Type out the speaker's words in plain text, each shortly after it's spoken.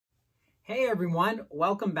Hey everyone,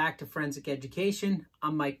 welcome back to Forensic Education.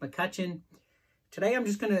 I'm Mike McCutcheon. Today I'm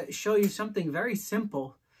just going to show you something very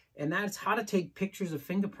simple, and that's how to take pictures of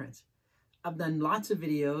fingerprints. I've done lots of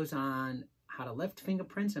videos on how to lift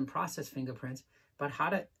fingerprints and process fingerprints, but how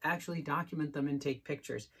to actually document them and take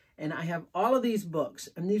pictures. And I have all of these books,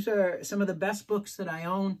 and these are some of the best books that I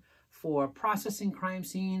own for processing crime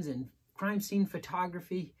scenes and crime scene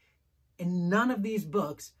photography. And none of these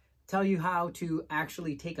books tell you how to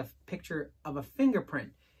actually take a picture of a fingerprint.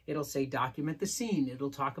 It'll say document the scene. It'll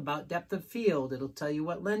talk about depth of field. It'll tell you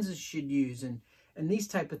what lenses you should use and these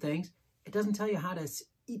type of things. It doesn't tell you how to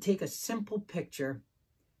take a simple picture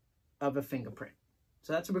of a fingerprint.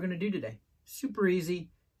 So that's what we're going to do today. Super easy,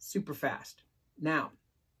 super fast. Now,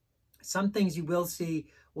 some things you will see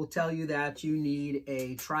will tell you that you need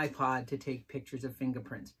a tripod to take pictures of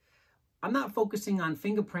fingerprints. I'm not focusing on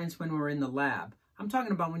fingerprints when we're in the lab. I'm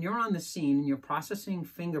talking about when you're on the scene and you're processing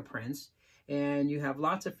fingerprints and you have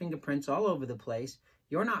lots of fingerprints all over the place.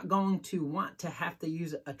 You're not going to want to have to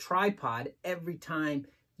use a tripod every time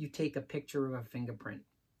you take a picture of a fingerprint.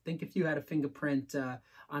 Think if you had a fingerprint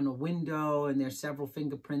on a window and there's several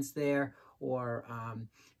fingerprints there, or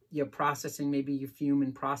you're processing, maybe you fume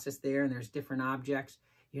and process there and there's different objects.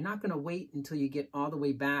 You're not going to wait until you get all the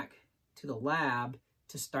way back to the lab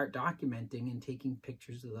to start documenting and taking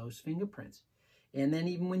pictures of those fingerprints. And then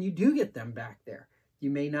even when you do get them back there, you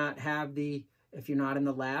may not have if you're not in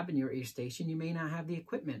the lab and you're at your station, you may not have the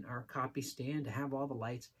equipment or a copy stand to have all the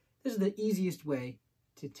lights. This is the easiest way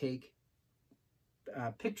to take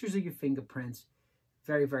pictures of your fingerprints.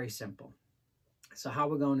 Very, very simple. So how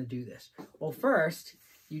we're going to do this? Well, first,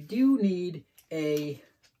 you do need a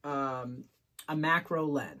macro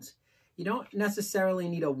lens. You don't necessarily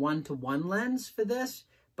need a one-to-one lens for this,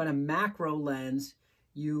 but a macro lens,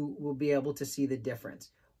 you will be able to see the difference.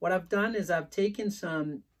 What I've done is I've taken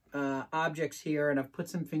some objects here and I've put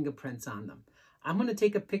some fingerprints on them. I'm going to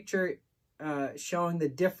take a picture showing the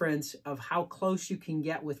difference of how close you can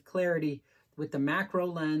get with clarity with the macro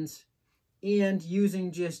lens and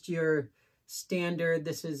using just your standard.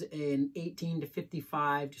 This is an 18 to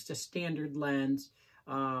 55, just a standard lens.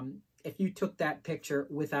 If you took that picture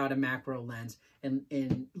without a macro lens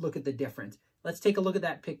and look at the difference. Let's take a look at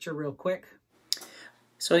that picture real quick.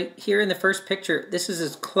 So here in the first picture, this is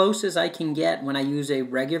as close as I can get when I use a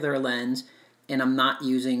regular lens and I'm not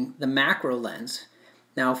using the macro lens.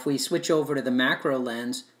 Now if we switch over to the macro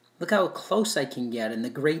lens, look how close I can get and the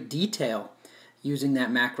great detail using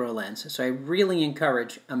that macro lens. So I really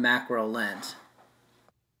encourage a macro lens.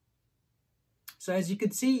 So as you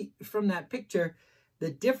can see from that picture,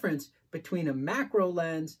 the difference between a macro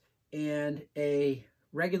lens and a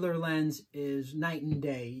regular lens is night and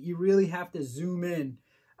day. You really have to zoom in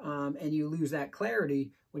and you lose that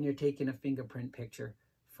clarity when you're taking a fingerprint picture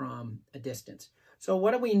from a distance. So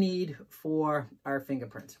what do we need for our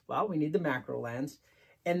fingerprints? Well, we need the macro lens.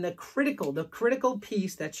 And the critical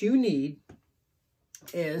piece that you need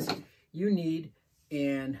is you need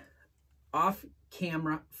an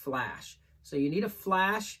off-camera flash. So you need a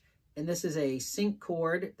flash, and this is a sync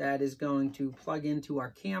cord that is going to plug into our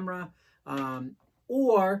camera,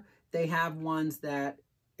 or they have ones that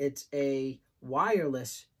it's a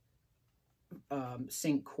wireless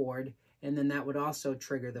sync cord, and then that would also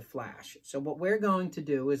trigger the flash. So what we're going to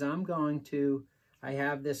do is I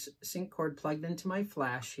have this sync cord plugged into my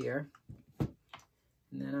flash here, and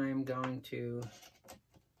then I am going to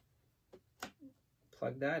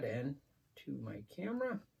plug that in to my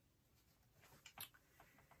camera.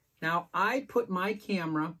 Now I put my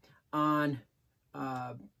camera on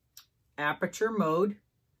aperture mode,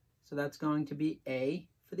 so that's going to be A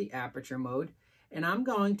for the aperture mode, and I'm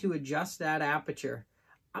going to adjust that aperture.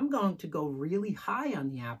 I'm going to go really high on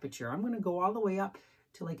the aperture. I'm going to go all the way up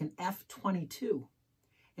to like an f22.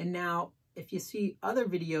 And now if you see other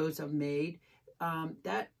videos I've made,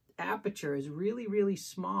 that aperture is really, really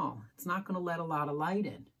small. It's not going to let a lot of light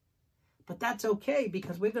in. But that's okay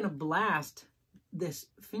because we're going to blast this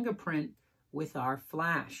fingerprint with our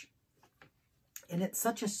flash. And it's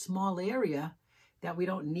such a small area that we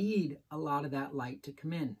don't need a lot of that light to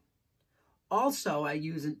come in. Also, I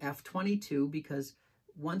use an f22 because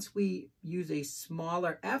once we use a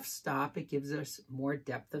smaller f-stop, it gives us more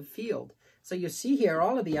depth of field. So you see here,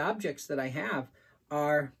 all of the objects that I have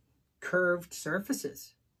are curved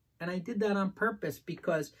surfaces. And I did that on purpose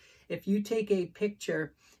because if you take a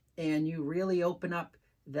picture and you really open up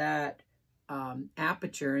that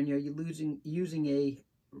aperture and you're using a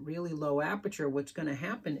really low aperture, what's going to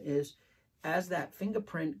happen is as that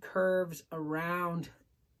fingerprint curves around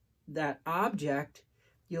that object,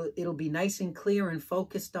 it'll be nice and clear and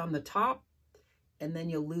focused on the top, and then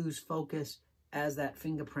you lose focus as that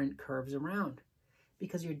fingerprint curves around,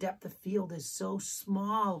 because your depth of field is so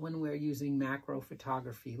small when we're using macro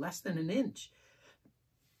photography, less than an inch.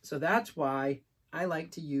 So that's why I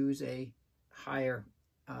like to use a higher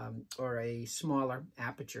or a smaller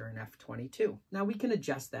aperture in f/22. Now we can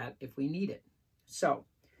adjust that if we need it. So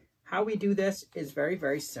how we do this is very,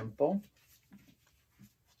 very simple.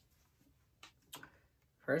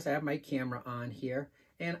 First, I have my camera on here,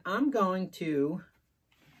 and I'm going to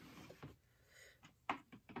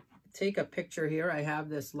take a picture here. I have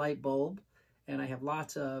this light bulb, and I have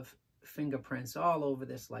lots of fingerprints all over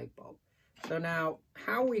this light bulb. So now,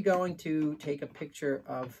 how are we going to take a picture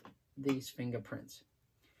of these fingerprints?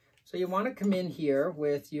 So you want to come in here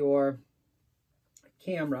with your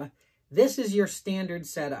camera. This is your standard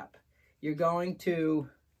setup. You're going to,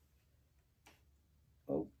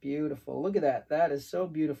 oh, beautiful. Look at that. That is so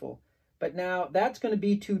beautiful. But now that's going to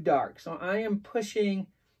be too dark. So I am pushing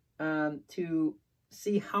to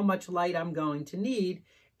see how much light I'm going to need.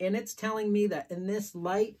 And it's telling me that in this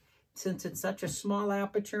light, since it's such a small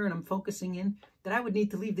aperture and I'm focusing in, that I would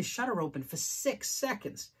need to leave the shutter open for 6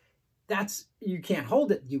 seconds. That's, you can't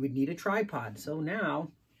hold it. You would need a tripod. So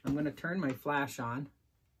now I'm going to turn my flash on.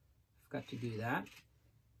 Forgot to do that.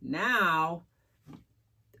 Now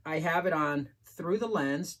I have it on through the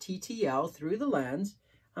lens, TTL through the lens.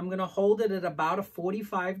 I'm going to hold it at about a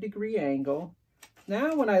 45-degree angle.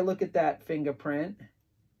 Now when I look at that fingerprint,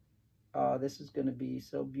 oh, this is going to be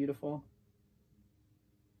so beautiful.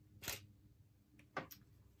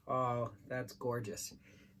 Oh, that's gorgeous.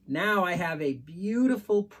 Now I have a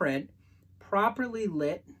beautiful print, properly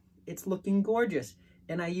lit. It's looking gorgeous.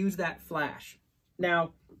 And I use that flash.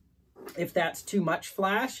 Now, if that's too much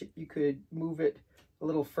flash, you could move it a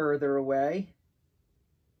little further away.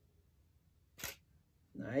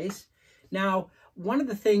 Nice. Now, one of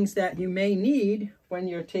the things that you may need when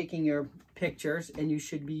you're taking your pictures, and you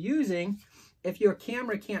should be using, if your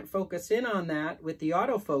camera can't focus in on that with the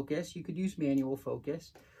autofocus, you could use manual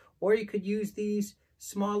focus, or you could use these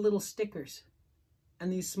small little stickers.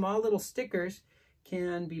 And these small little stickers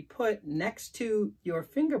can be put next to your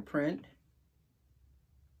fingerprint,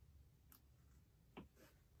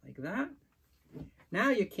 like that. Now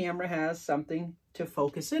your camera has something to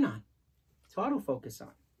focus in on, to autofocus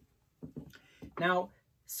on. Now,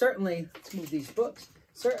 certainly, let's move these books.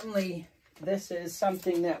 Certainly, this is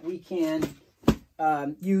something that we can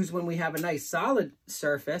use when we have a nice solid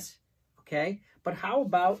surface, okay? But how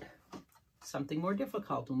about something more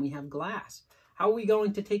difficult when we have glass? How are we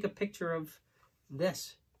going to take a picture of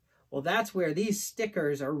this? Well, that's where these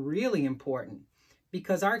stickers are really important,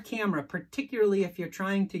 because our camera, particularly if you're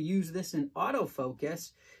trying to use this in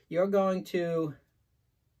autofocus, you're going to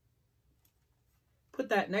put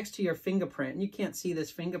that next to your fingerprint. And you can't see this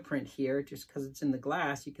fingerprint here just because it's in the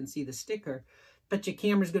glass. You can see the sticker, but your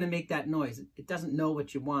camera's going to make that noise. It doesn't know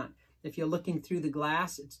what you want. If you're looking through the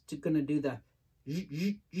glass, it's going to do the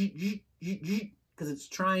because it's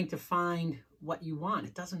trying to find what you want.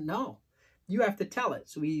 It doesn't know. You have to tell it.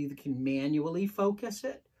 So we either can manually focus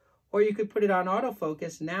it, or you could put it on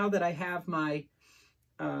autofocus. Now that I have my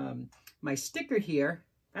my sticker here,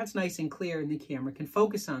 that's nice and clear, and the camera can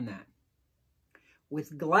focus on that.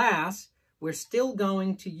 With glass, we're still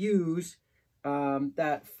going to use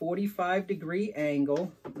that 45-degree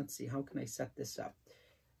angle. Let's see, how can I set this up?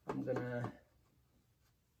 I'm going to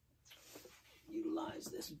utilize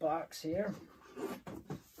this box here.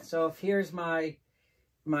 So if here's my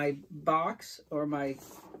box or my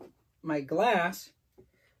glass,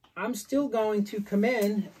 I'm still going to come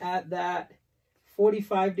in at that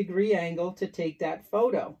 45-degree angle to take that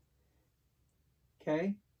photo.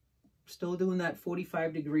 Okay? Still doing that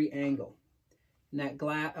 45-degree angle. And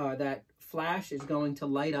that flash is going to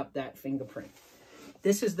light up that fingerprint.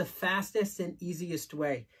 This is the fastest and easiest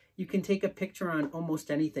way. You can take a picture on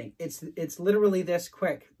almost anything. It's literally this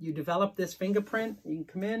quick. You develop this fingerprint, you can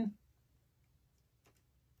come in.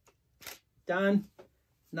 Done.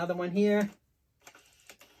 Another one here.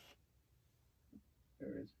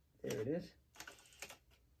 There it is.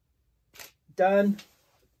 Done.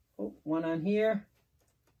 Oh, one on here.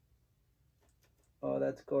 Oh,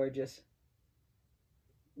 that's gorgeous.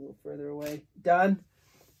 A little further away. Done.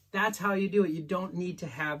 That's how you do it. You don't need to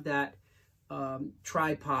have that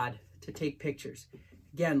tripod to take pictures.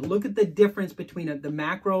 Again, look at the difference between the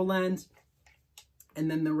macro lens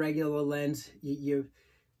and then the regular lens. You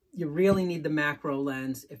really need the macro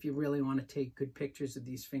lens if you really want to take good pictures of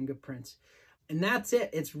these fingerprints. And that's it.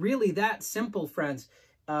 It's really that simple, friends.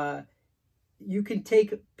 You can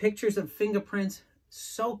take pictures of fingerprints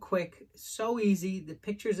so quick, so easy. The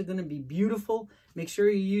pictures are going to be beautiful. Make sure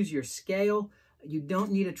you use your scale. You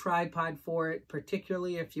don't need a tripod for it,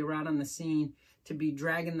 particularly if you're out on the scene. To be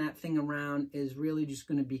dragging that thing around is really just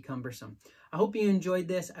going to be cumbersome. I hope you enjoyed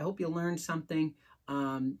this. I hope you learned something.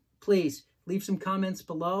 Please leave some comments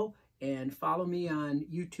below and follow me on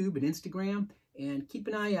YouTube and Instagram. And keep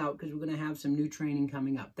an eye out because we're going to have some new training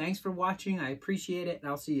coming up. Thanks for watching. I appreciate it, and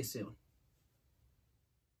I'll see you soon.